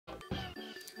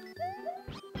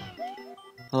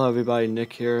Hello everybody,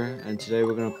 Nick here, and today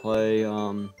we're gonna play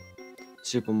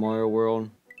Super Mario World.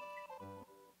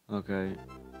 Okay.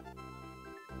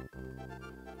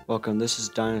 Welcome, this is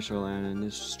Dinosaur Land, and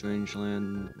this strange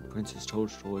land, Princess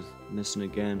Toadstool is missing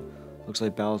again. Looks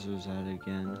like Bowser's at it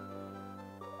again.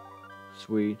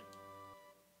 Sweet.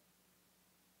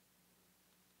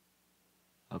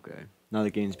 Okay, now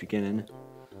the game's beginning.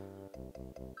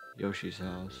 Yoshi's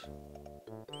house.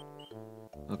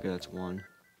 Okay, that's one.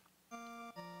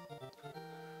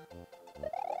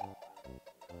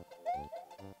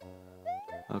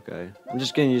 Okay, I'm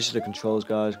just getting used to the controls,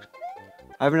 guys.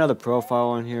 I have another profile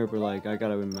on here, but like I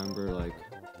gotta remember like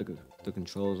the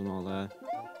controls and all that.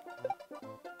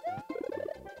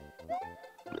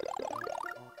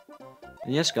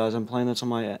 And yes, guys, I'm playing this on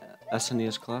my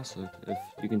SNES Classic. If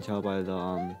you can tell by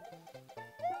the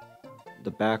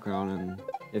background, and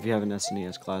if you have an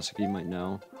SNES Classic, you might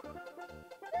know.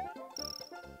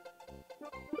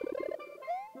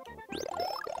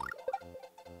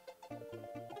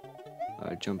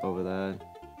 Alright, jump over that.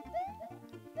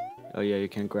 Oh yeah, you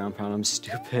can't ground pound, I'm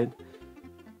stupid.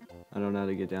 I don't know how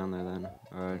to get down there then.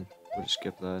 Alright, we'll just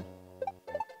skip that.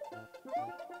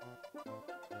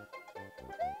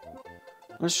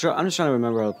 I'm just trying to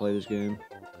remember how to play this game,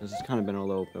 because it's kind of been a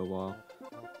little bit while.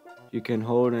 You can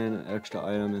hold an extra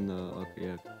item in the... Okay,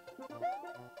 yeah.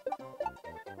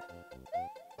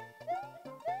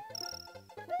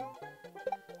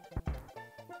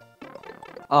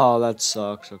 Oh, that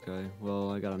sucks. Okay, well,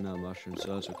 I got another mushroom,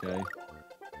 so that's okay.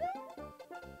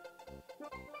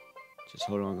 Just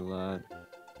hold on to that.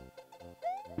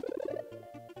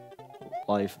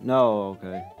 Life. No,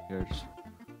 okay. Here, just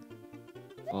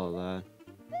follow that.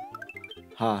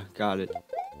 Ha, got it.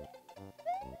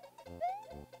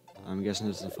 I'm guessing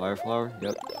this is the fire flower?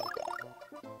 Yep.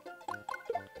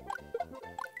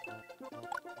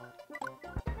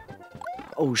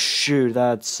 Oh shoot,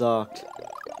 that sucked.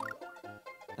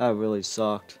 That really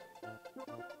sucked.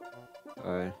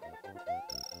 Alright.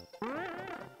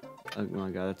 Oh my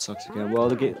god, that sucks again. Well,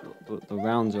 the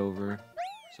round's over,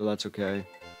 so that's okay.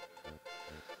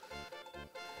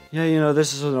 Yeah, you know,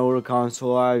 this is an older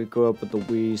console. I grew up with the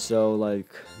Wii, so like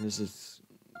this is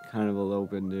kind of a little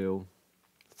bit new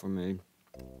for me.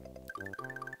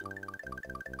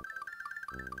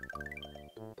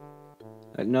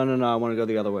 No, I want to go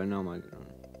the other way. No, my god.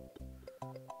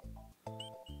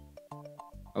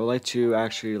 I would like to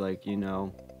actually, like, you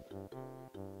know,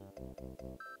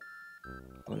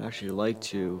 I would actually like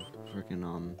to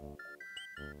freaking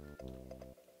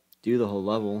do the whole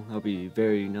level. That would be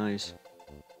very nice.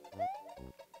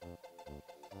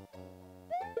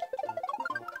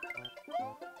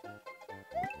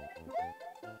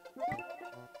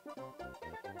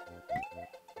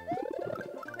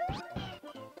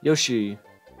 Yoshi!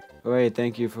 Alright,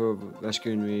 thank you for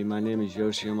rescuing me. My name is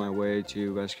Yoshi, on my way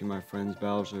to rescue my friends.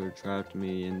 Bowser trapped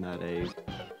me in that egg.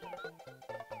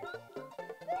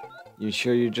 You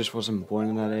sure you just wasn't born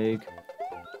in that egg?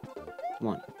 Come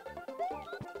on.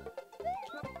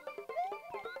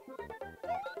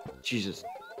 Jesus.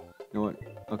 You know what?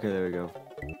 Okay, there we go.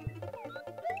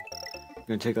 I'm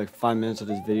gonna take like 5 minutes of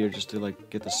this video just to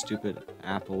like get the stupid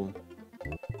apple.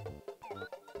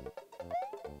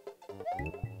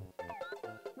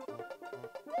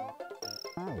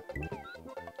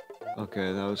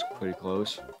 Okay, that was pretty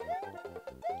close.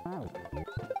 Oh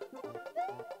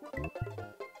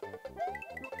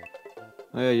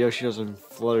yeah, Yoshi does a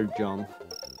flutter jump.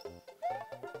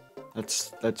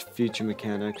 That's future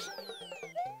mechanics.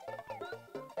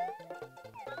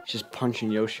 He's just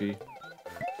punching Yoshi.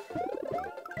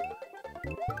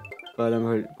 But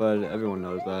everyone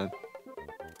knows that.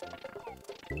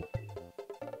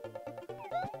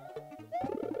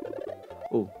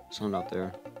 Oh, someone up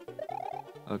there.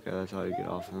 Okay, that's how you get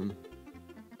off him.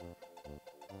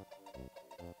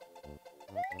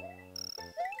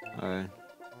 Alright.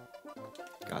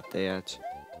 Got that.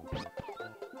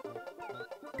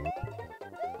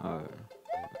 Alright.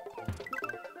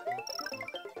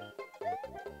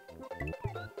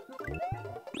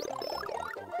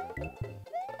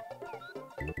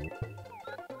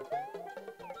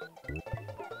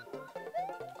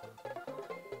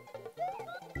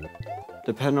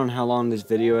 Depending on how long this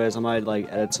video is, I might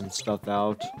like edit some stuff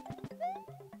out.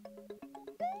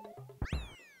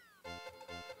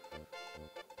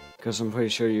 Because I'm pretty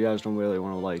sure you guys don't really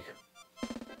want to like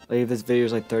if this video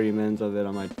is like 30 minutes of it,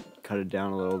 I might cut it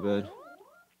down a little bit.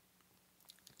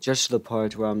 Just to the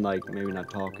parts where I'm like maybe not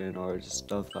talking, or just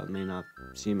stuff that may not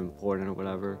seem important or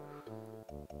whatever.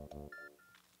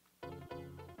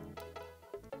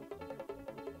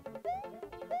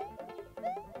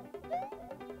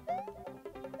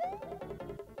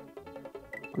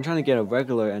 I'm trying to get a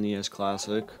regular NES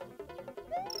classic.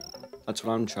 That's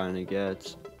what I'm trying to get.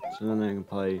 So then I can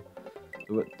play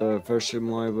the first Super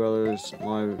Mario Brothers,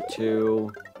 Mario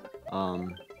 2,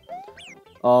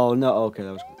 oh no, okay,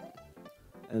 that was,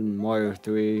 and Mario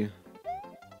 3.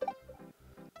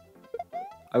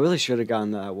 I really should have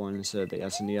gotten that one instead of the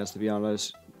SNES, to be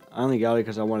honest. I only got it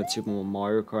because I wanted Super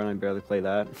Mario Kart and I barely play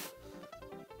that.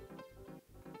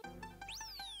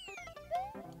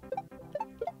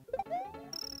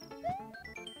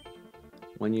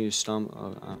 When you stump,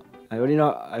 I already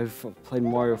know, I've played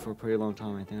Mario for a pretty long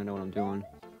time, I think I know what I'm doing.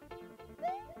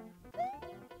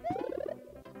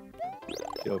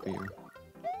 Get over here.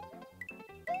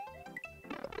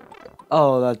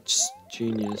 Oh, that's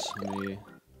genius of me.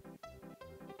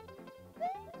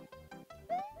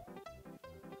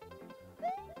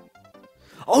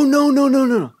 Oh no no no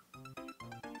no no!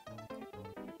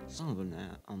 Son of a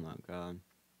gnat. Oh my god.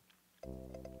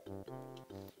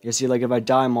 Yeah, see, like if I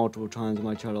die multiple times, I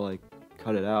might try to like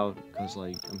cut it out because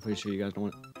like I'm pretty sure you guys don't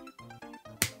want.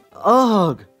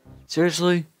 Ugh!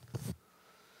 Seriously?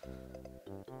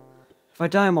 If I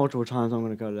die multiple times, I'm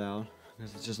gonna cut it out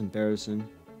because it's just embarrassing.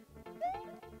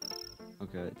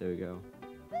 Okay, there we go.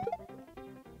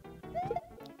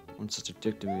 I'm such a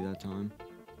dick to me that time.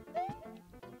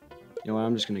 You know what?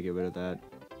 I'm just gonna get rid of that.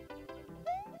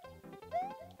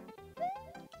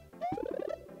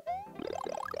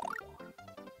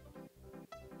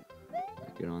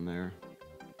 Get on there.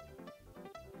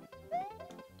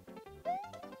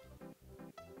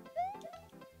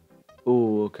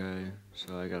 Oh, okay.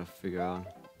 So I gotta figure out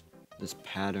this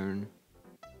pattern.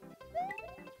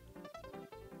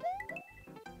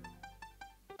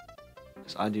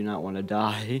 Because I do not want to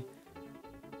die.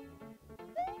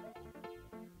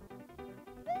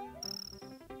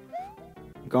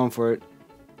 I'm going for it.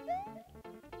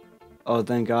 Oh,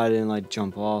 thank God I didn't like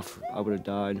jump off. I would have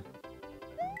died.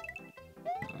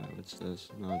 Alright, what's this?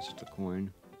 No, it's just a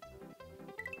coin.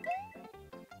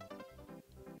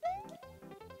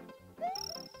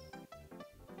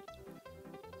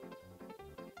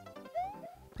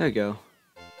 There you go.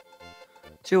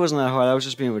 See, it wasn't that hard. I was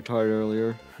just being retarded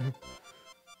earlier.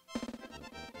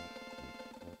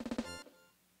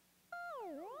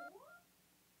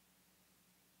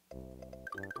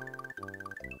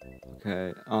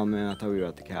 Okay. Oh man, I thought we were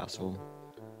at the castle.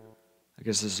 I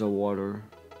guess this is a water.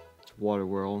 It's a water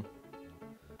world.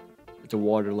 It's a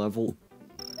water level.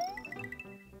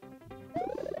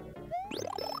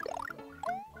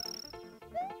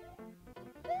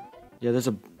 Yeah,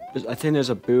 I think there's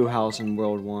a Boo house in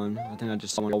World 1. I think I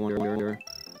just saw one earlier.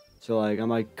 So like, I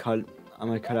might cut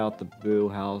out the Boo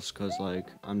house because like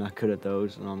I'm not good at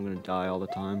those and I'm gonna die all the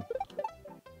time.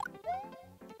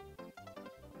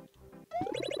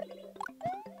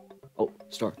 Oh,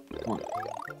 star! Come on,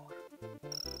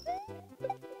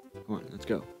 come on, let's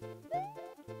go.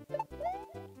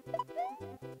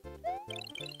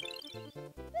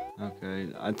 Okay,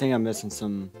 I think I'm missing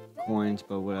some coins,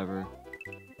 but whatever.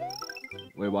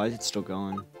 Wait, why is it still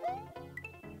going?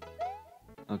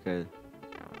 Okay.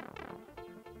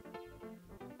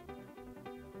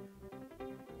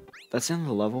 That's the end of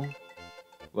the level?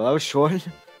 Well, that was short. Alright,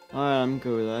 I'm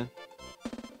good with that.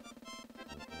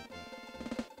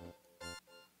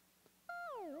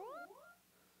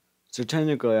 So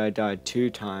technically, I died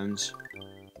 2 times.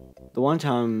 The one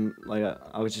time, like,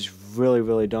 I was just really,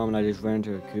 really dumb and I just ran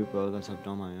into a Koopa. That's how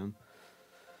dumb I am.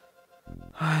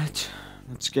 Alright,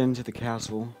 let's get into the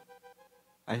castle.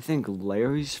 I think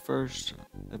Larry's first,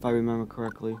 if I remember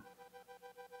correctly.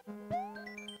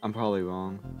 I'm probably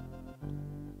wrong.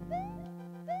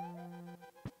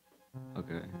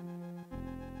 Okay.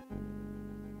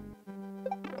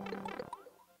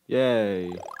 Yay!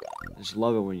 I just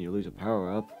love it when you lose a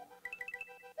power-up.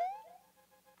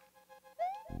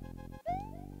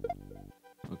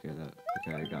 Okay,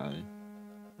 I got it.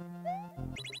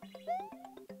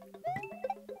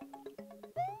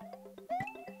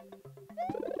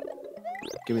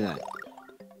 Give me that.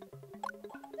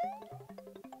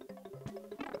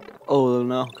 Oh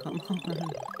no, come on.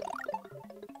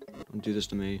 Don't do this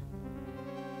to me.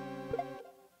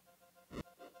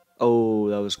 Oh,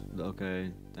 that was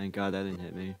okay. Thank God that didn't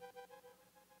hit me.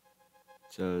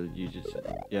 So you just,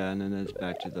 yeah, and then it's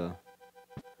back to the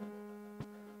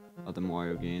other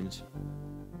Mario games.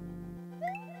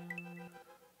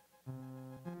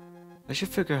 I should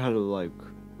figure out how to like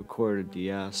record a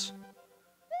DS.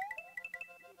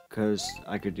 Cause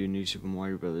I could do New Super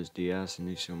Mario Bros. DS and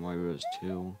New Super Mario Bros.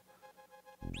 2.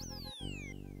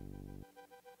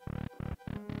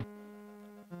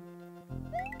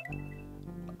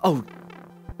 Oh!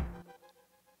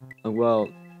 Oh well,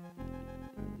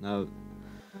 no.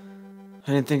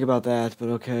 I didn't think about that, but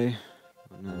okay.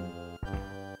 And then...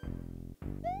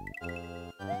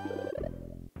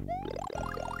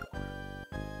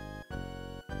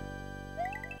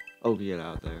 Oh, get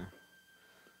out there.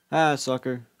 Ah,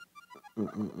 sucker.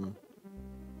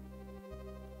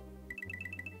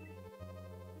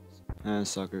 Ah,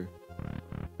 sucker.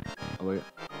 Oh, wait.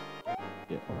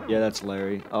 Yeah, that's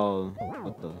Larry. Oh,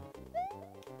 what the...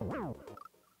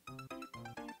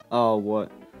 Oh,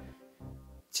 what?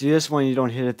 See, this one, you don't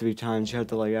hit it 3 times. You have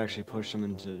to, like, actually push them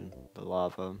into the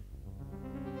lava.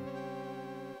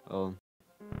 Oh.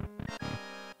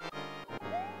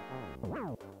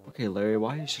 Okay, Larry,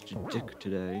 why are you such a dick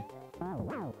today?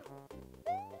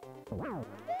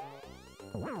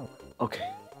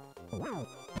 Okay.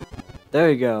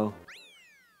 There you go.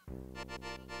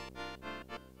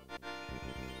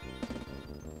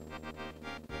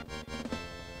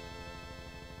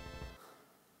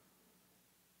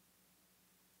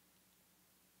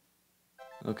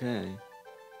 Okay.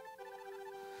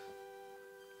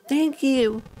 Thank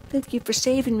you! Thank you for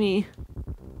saving me!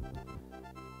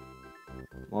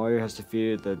 Mario has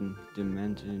defeated the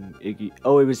Demented Iggy.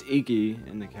 Oh, it was Iggy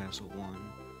in the Castle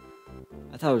 1.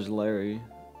 I thought it was Larry.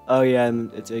 Oh, yeah,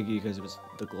 it's Iggy because it was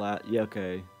the glass. Yeah,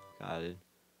 okay. Got it.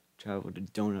 Travel to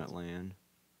Donut Land.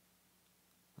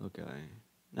 Okay.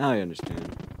 Now I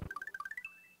understand.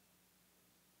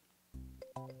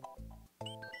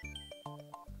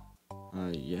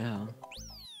 Yeah.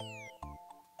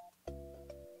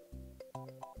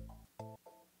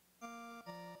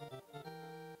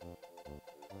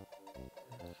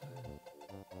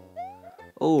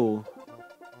 Oh.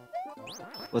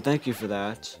 Well, thank you for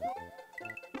that.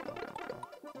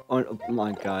 Oh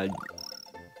my god.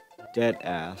 Dead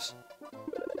ass.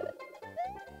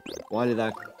 Why did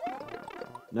that...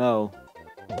 No.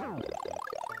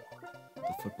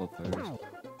 The football players.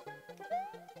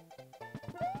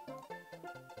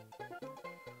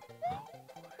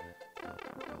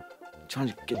 I'm trying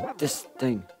to get this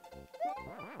thing.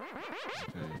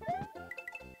 Okay.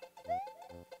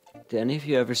 Did any of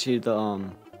you ever see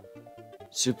the,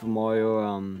 Super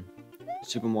Mario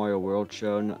World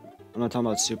show? No, I'm not talking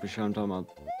about Super Show, I'm talking about,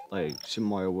 like, Super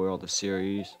Mario World, the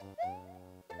series.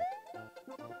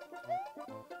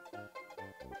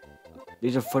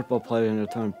 These are football players and they're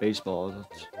throwing baseballs.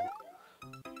 That's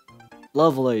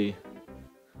lovely.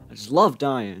 I just love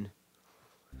dying.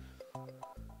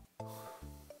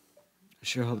 I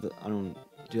sure hope that I don't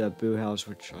do that boo house,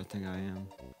 which I think I am.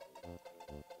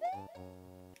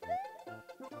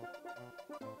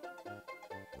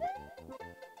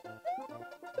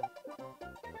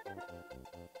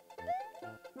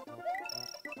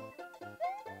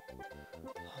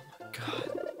 Oh my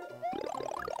god.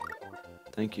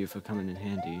 Thank you for coming in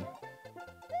handy.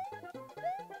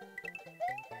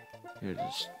 Here,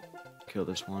 just kill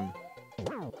this one.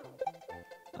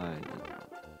 Alright.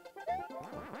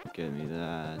 Give me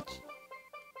that.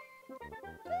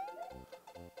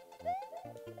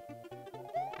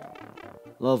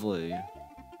 Lovely.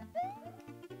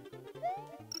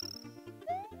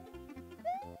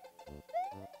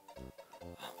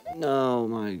 No,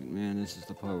 my man, this is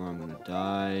the part where I'm gonna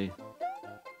die.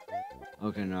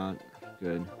 Okay, not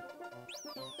good.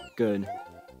 Good.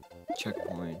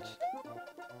 Checkpoint.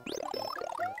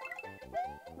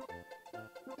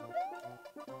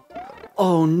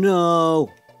 Oh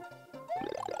no!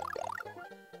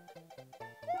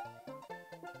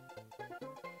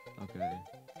 Okay.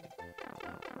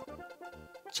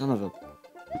 Son of a...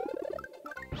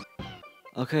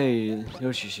 Okay,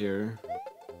 Yoshi's here.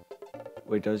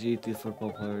 Wait, does he eat the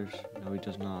football players? No, he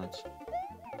does not.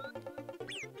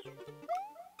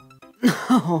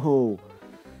 No!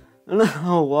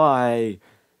 No, why?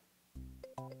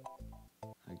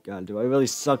 My god, do I really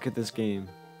suck at this game?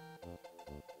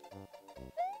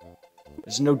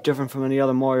 It's no different from any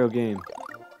other Mario game.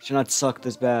 I should not suck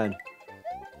this bad.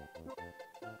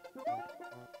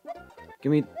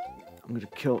 Give me... I'm gonna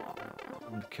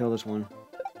kill this one.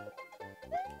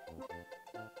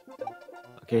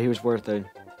 Okay, he was worth it.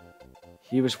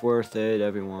 He was worth it,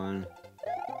 everyone.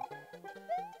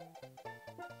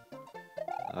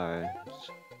 Alright.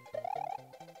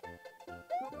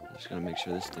 I'm just gonna make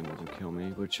sure this thing doesn't kill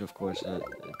me, which of course it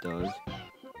does.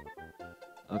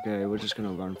 Okay, we're just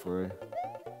gonna run for it.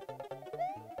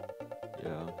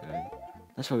 Yeah, okay.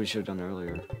 That's what we should have done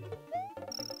earlier.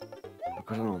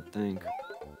 Because I don't think.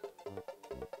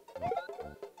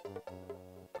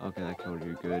 Okay, that killed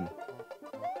you, good.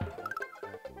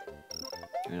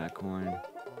 Give me that coin.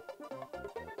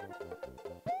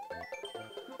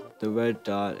 The red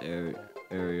dot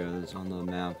areas on the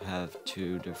map have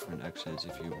 2 different exits.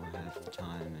 If you have the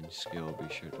time and skill,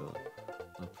 be sure to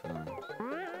Look for them.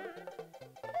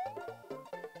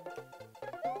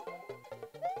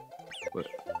 What?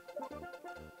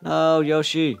 No,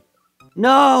 Yoshi!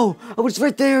 No! I was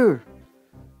right there!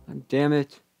 God damn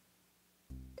it.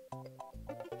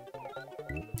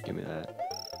 Give me that.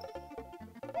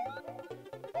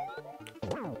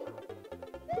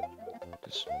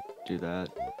 Just do that.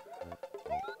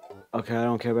 Okay, I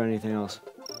don't care about anything else.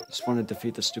 Just want to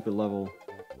defeat the stupid level.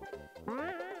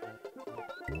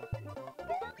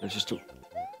 There's just a...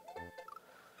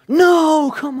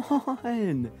 No! Come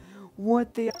on!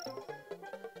 What the...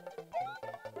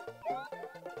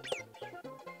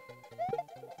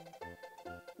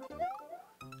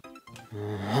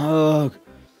 Ugh.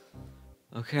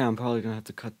 Okay, I'm probably gonna have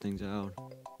to cut things out.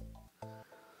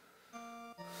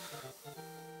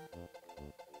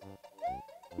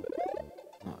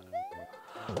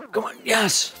 Come on,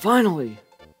 yes! Finally!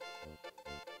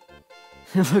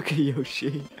 Look at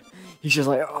Yoshi. He's just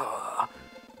like, oh.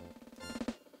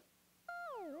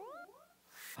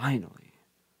 Finally.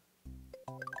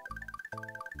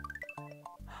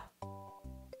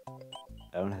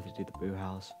 I don't have to do the boo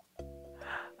house.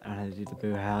 I don't have to do the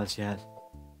boo house yet.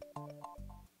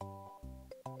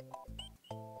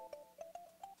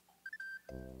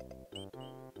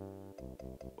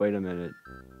 Wait a minute.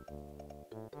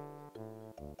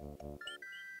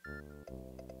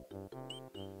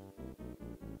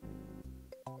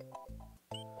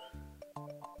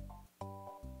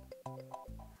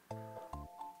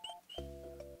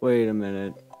 Wait a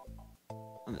minute.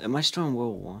 Am I still in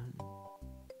World 1?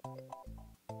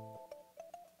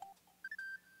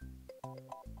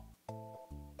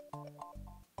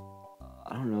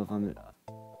 I don't know if I'm...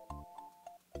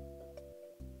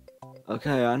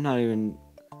 Okay, I'm not even...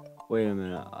 Wait a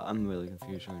minute, I'm really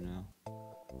confused right now.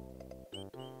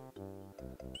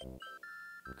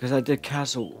 Because I did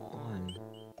Castle 1.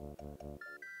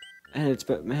 And it's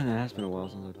been... Man, it has been a while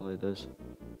since I played this.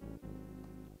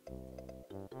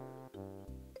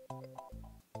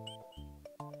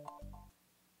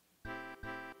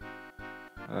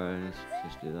 Alright, let's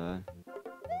just do that.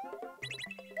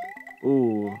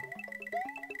 Ooh.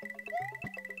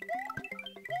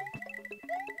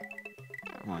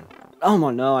 Come on. Oh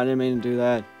my, no, I didn't mean to do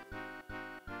that.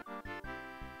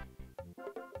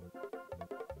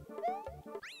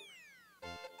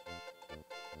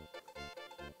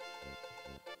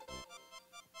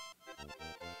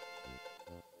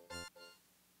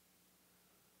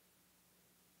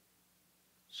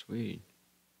 Sweet.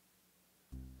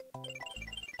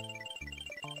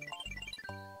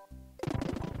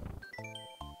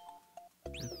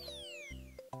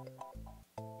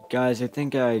 Guys, I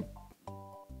think I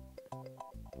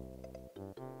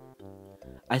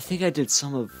did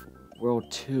some of World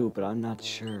 2, but I'm not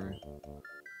sure.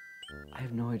 I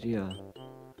have no idea.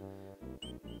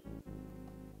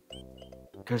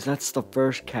 Because that's the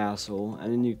first castle,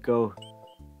 and then you go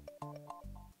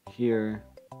here.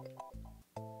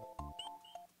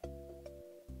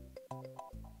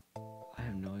 I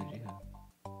have no idea.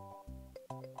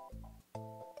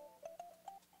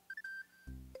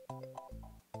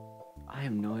 I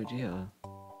have no idea.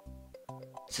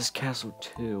 This is Castle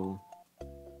 2.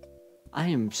 I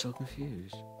am so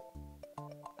confused.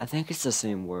 I think it's the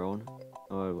same world.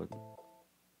 Oh, I wouldn't.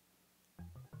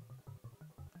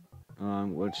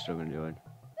 We're still gonna do it.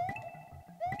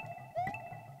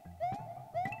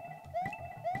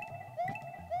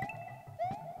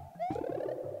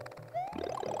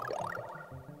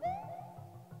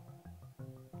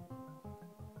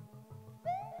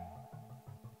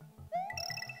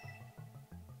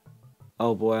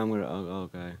 Oh boy, I'm gonna. Oh,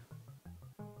 okay.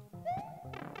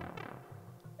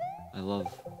 I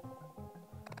love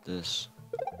this.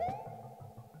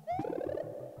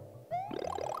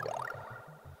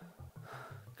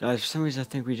 Guys, for some reason I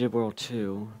think we did World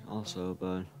 2 also,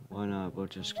 but why not? We'll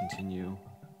just continue.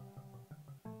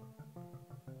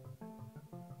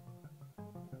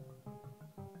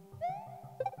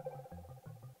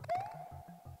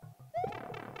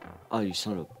 Oh, you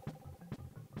son of a...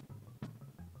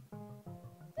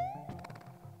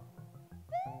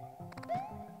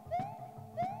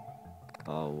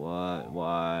 Oh, what?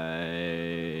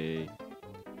 Why?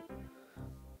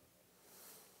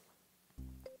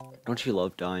 Don't you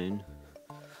love dying?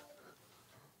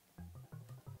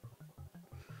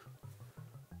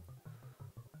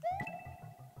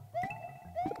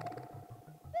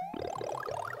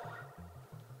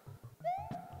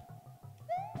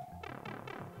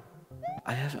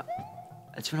 I haven't...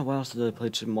 It's been a while since I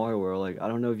played Super Mario World. Like, I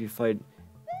don't know if you fight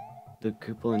the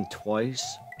Koopalin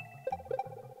twice.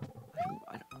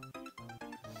 I don't...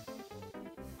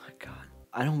 My God.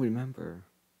 I don't remember.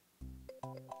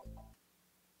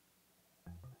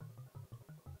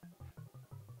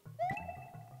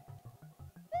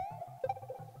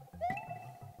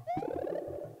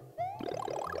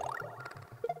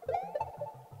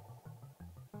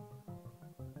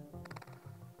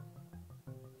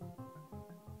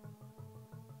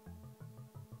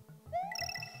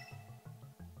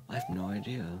 no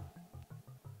idea.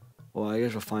 Well, I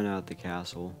guess we'll find out at the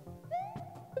castle.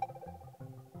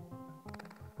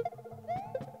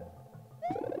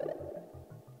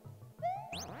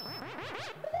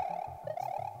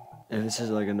 If this is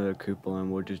like another Koopa,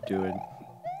 we'll just do it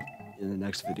in the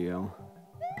next video.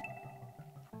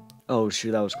 Oh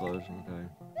shoot, that was close. Okay.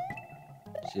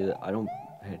 See, I don't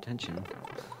pay attention.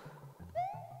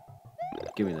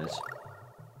 Give me this.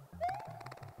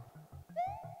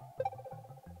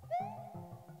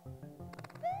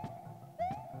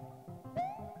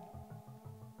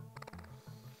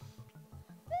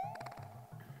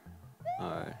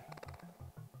 Alright.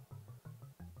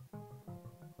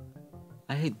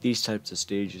 I hate these types of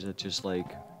stages that just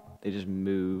like, they just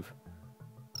move.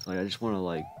 It's like, I just want to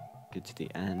like, get to the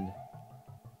end.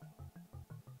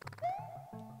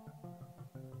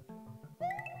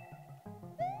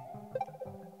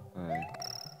 Alright.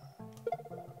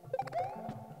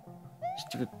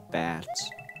 Stupid bats.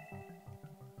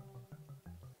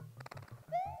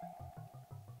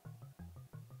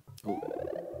 Oh.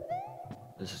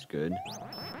 This is good.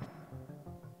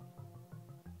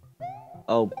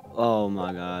 Oh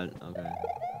my god, okay.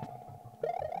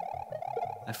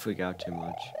 I freak out too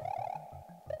much.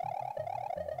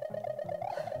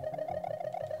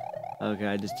 Okay,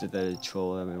 I just did that to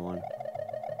troll everyone.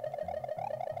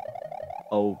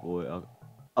 Oh boy,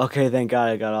 okay, thank god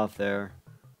I got off there.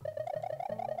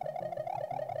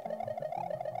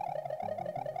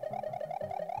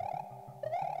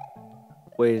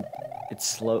 Wait, it's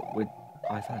slow, wait,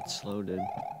 I thought it slowed it.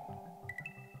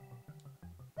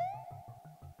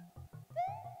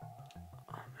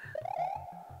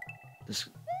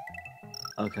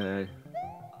 Okay.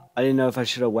 I didn't know if I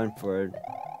should have went for it,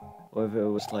 or if it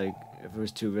was like, if it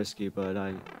was too risky, but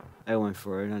I went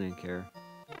for it, I didn't care.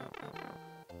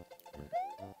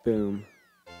 Boom.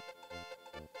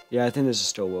 Yeah, I think this is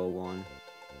still World 1.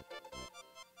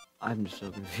 I'm just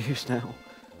so confused now.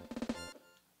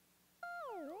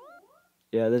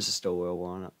 Yeah, this is still World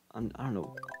 1. I don't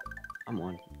know. I'm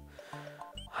on.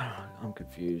 I don't know, I'm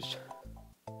confused.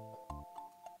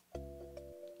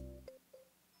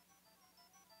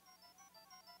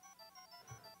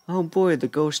 Oh boy, the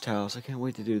ghost house. I can't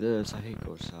wait to do this. I hate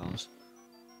ghost house.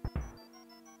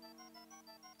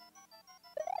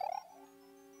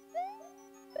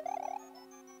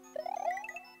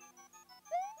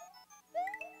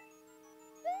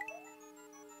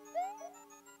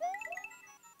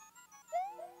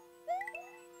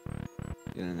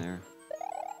 Get in there.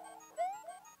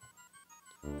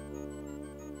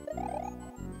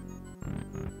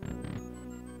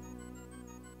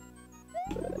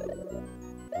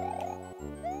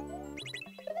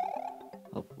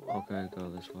 Oh, okay, go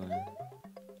this way.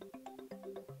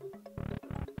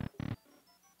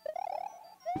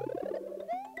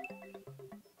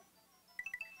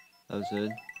 That was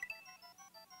it?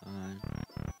 Alright.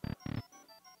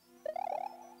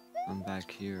 I'm back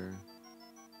here.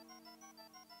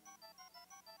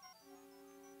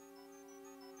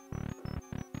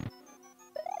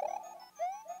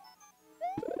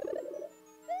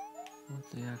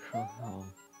 What the actual hell?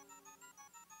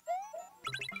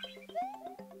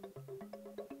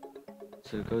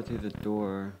 So go through the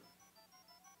door.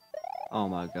 Oh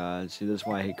my god, see, this is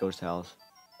why I hate ghost house.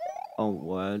 Oh,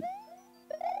 what?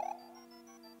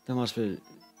 That must be...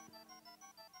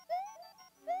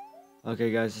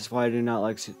 Okay guys, this is why I do not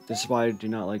like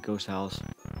ghost house.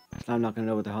 I'm not gonna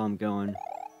know where the hell I'm going.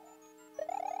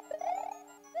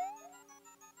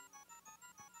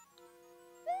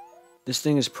 This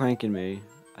thing is pranking me.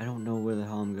 I don't know where the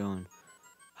hell I'm going.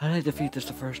 How did I defeat this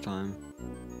the first time?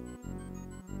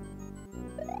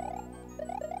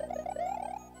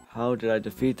 How did I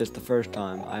defeat this the first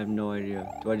time? I have no idea.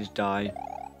 Do I just die?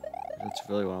 That's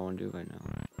really what I want to do right now.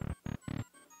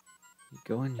 You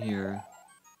go in here.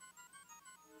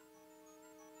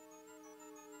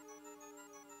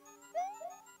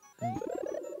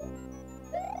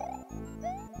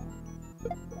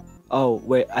 Oh,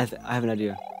 wait, I have an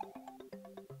idea.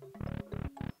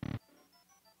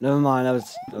 Never mind, that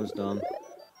was dumb.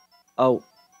 Oh,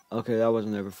 okay, that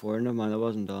wasn't there before. Never mind, that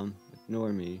wasn't dumb.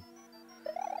 Ignore me.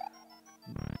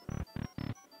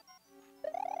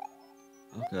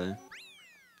 Okay.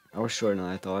 I was shorter than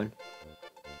I thought.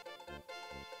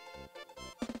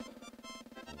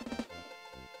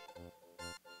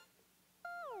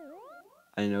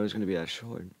 I didn't know it was gonna be that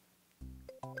short.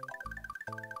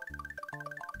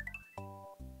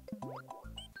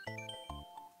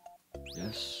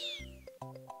 Yes.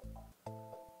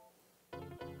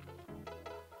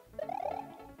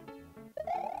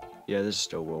 Yeah, this is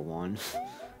still World 1.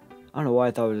 I don't know why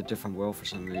I thought it was a different world for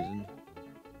some reason.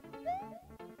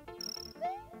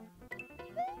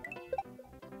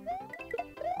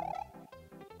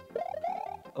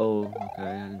 Oh, okay,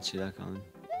 I didn't see that coming.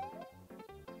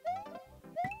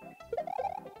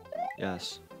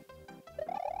 Yes.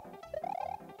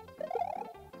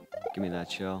 Give me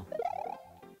that shell.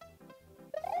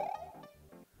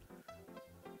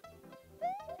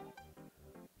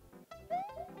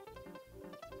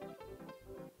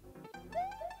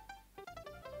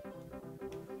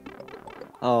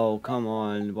 Oh, come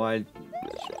on. Why?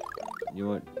 You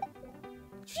what?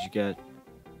 What did you get?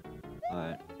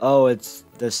 Alright. Oh, it's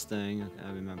this thing. Okay,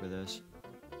 I remember this.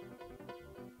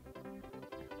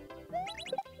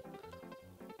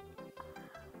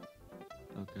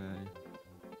 Okay.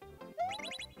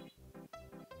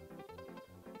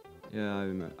 Yeah,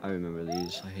 I remember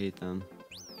these. I hate them.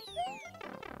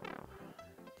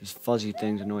 These fuzzy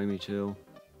things annoy me too.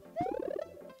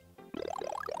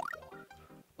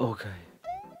 Okay.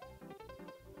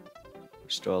 We're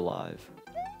still alive.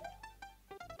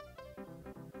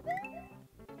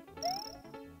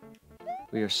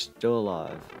 We are still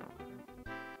alive.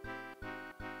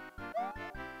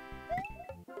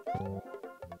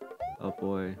 Oh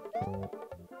boy.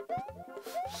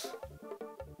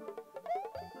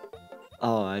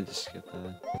 Oh, I just skipped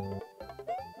that.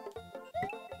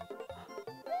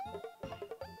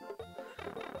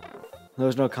 There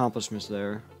was no accomplishments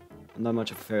there. I'm not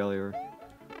much of a failure.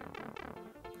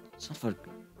 It's not fun.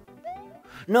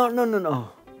 No, no, no, no.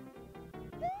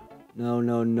 No,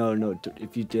 no, no, no.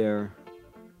 If you dare.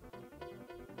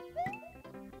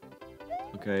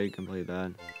 Okay, complete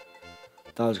that.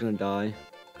 Thought I was gonna die.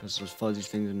 Because those fuzzy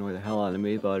things annoy the hell out of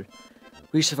me, but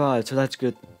we survived, so that's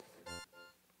good.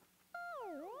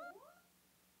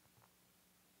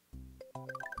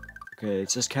 Okay,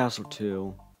 it's just Castle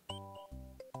 2.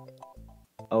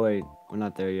 Oh wait, we're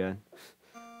not there yet.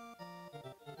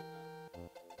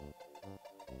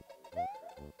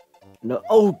 No,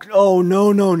 oh, no,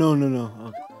 no, no, no, no.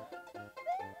 Okay.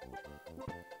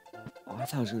 Oh, I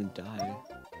thought I was gonna die.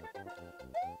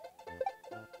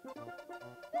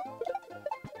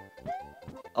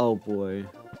 Oh boy.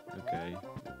 Okay.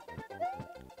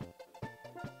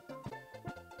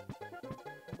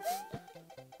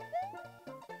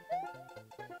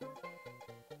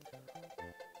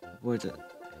 Where's it?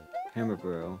 Hammer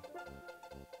Bro.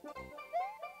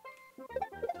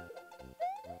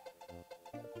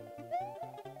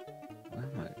 Where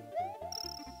am I?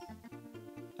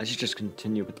 I should just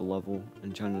continue with the level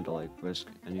and try not to like risk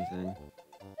anything.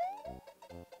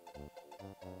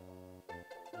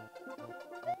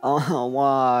 Oh,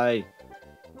 why?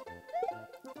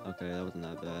 Okay, that wasn't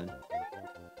that bad.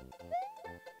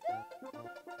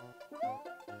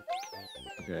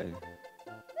 Okay.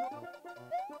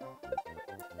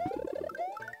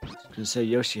 I was gonna say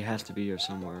Yoshi has to be here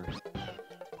somewhere.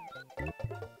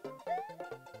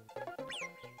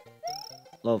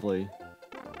 Lovely.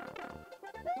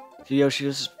 See, Yoshi,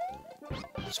 this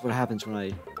is what happens when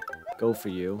I go for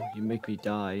you. You make me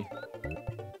die.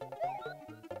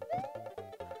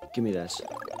 Give me this.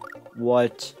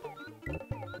 What?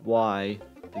 Why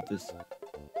did this?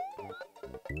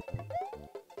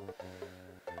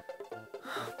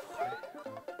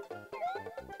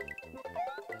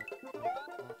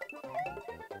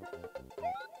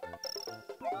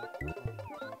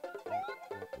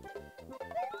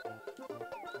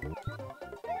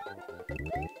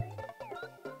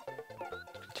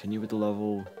 Continue with the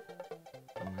level.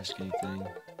 Don't risk anything.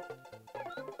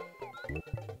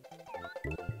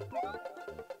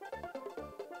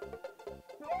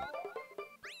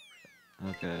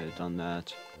 Okay, done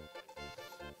that.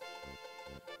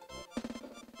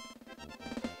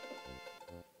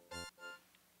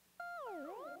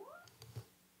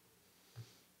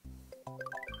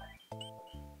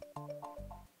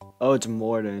 Oh, it's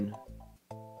Morden.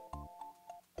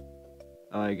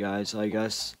 Alright guys, I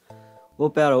guess we'll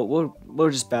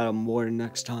just battle Morden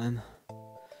next time.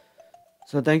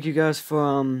 So thank you guys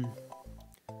for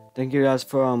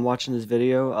watching this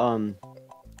video.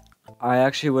 I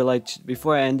actually would like to,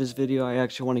 before I end this video, I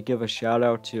actually want to give a shout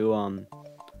out to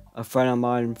a friend of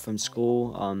mine from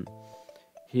school.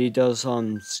 He does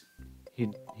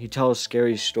he tells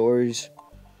scary stories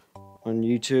on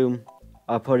YouTube.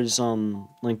 I'll put his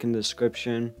link in the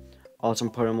description. Also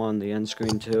put him on the end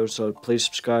screen too. So please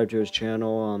subscribe to his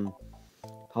channel.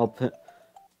 Help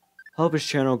his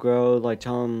channel grow. Like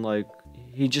tell him like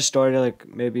he just started like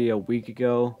maybe a week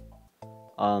ago.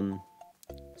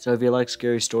 So if you like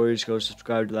scary stories, go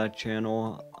subscribe to that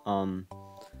channel.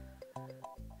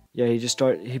 Yeah,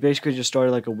 he basically just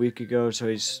started like a week ago, so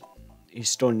he's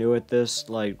still new at this.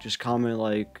 Like just comment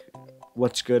like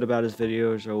what's good about his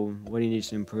videos or what he needs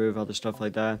to improve, other stuff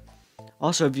like that.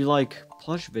 Also, if you like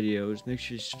plush videos, make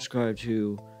sure you subscribe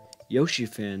to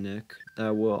YoshiFannick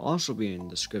that will also be in the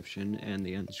description and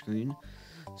the end screen.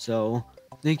 So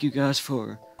thank you guys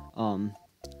for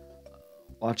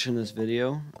watching this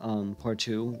video. Part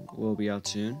 2 will be out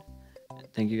soon.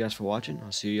 Thank you guys for watching.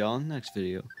 I'll see y'all in the next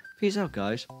video. Peace out,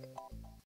 guys.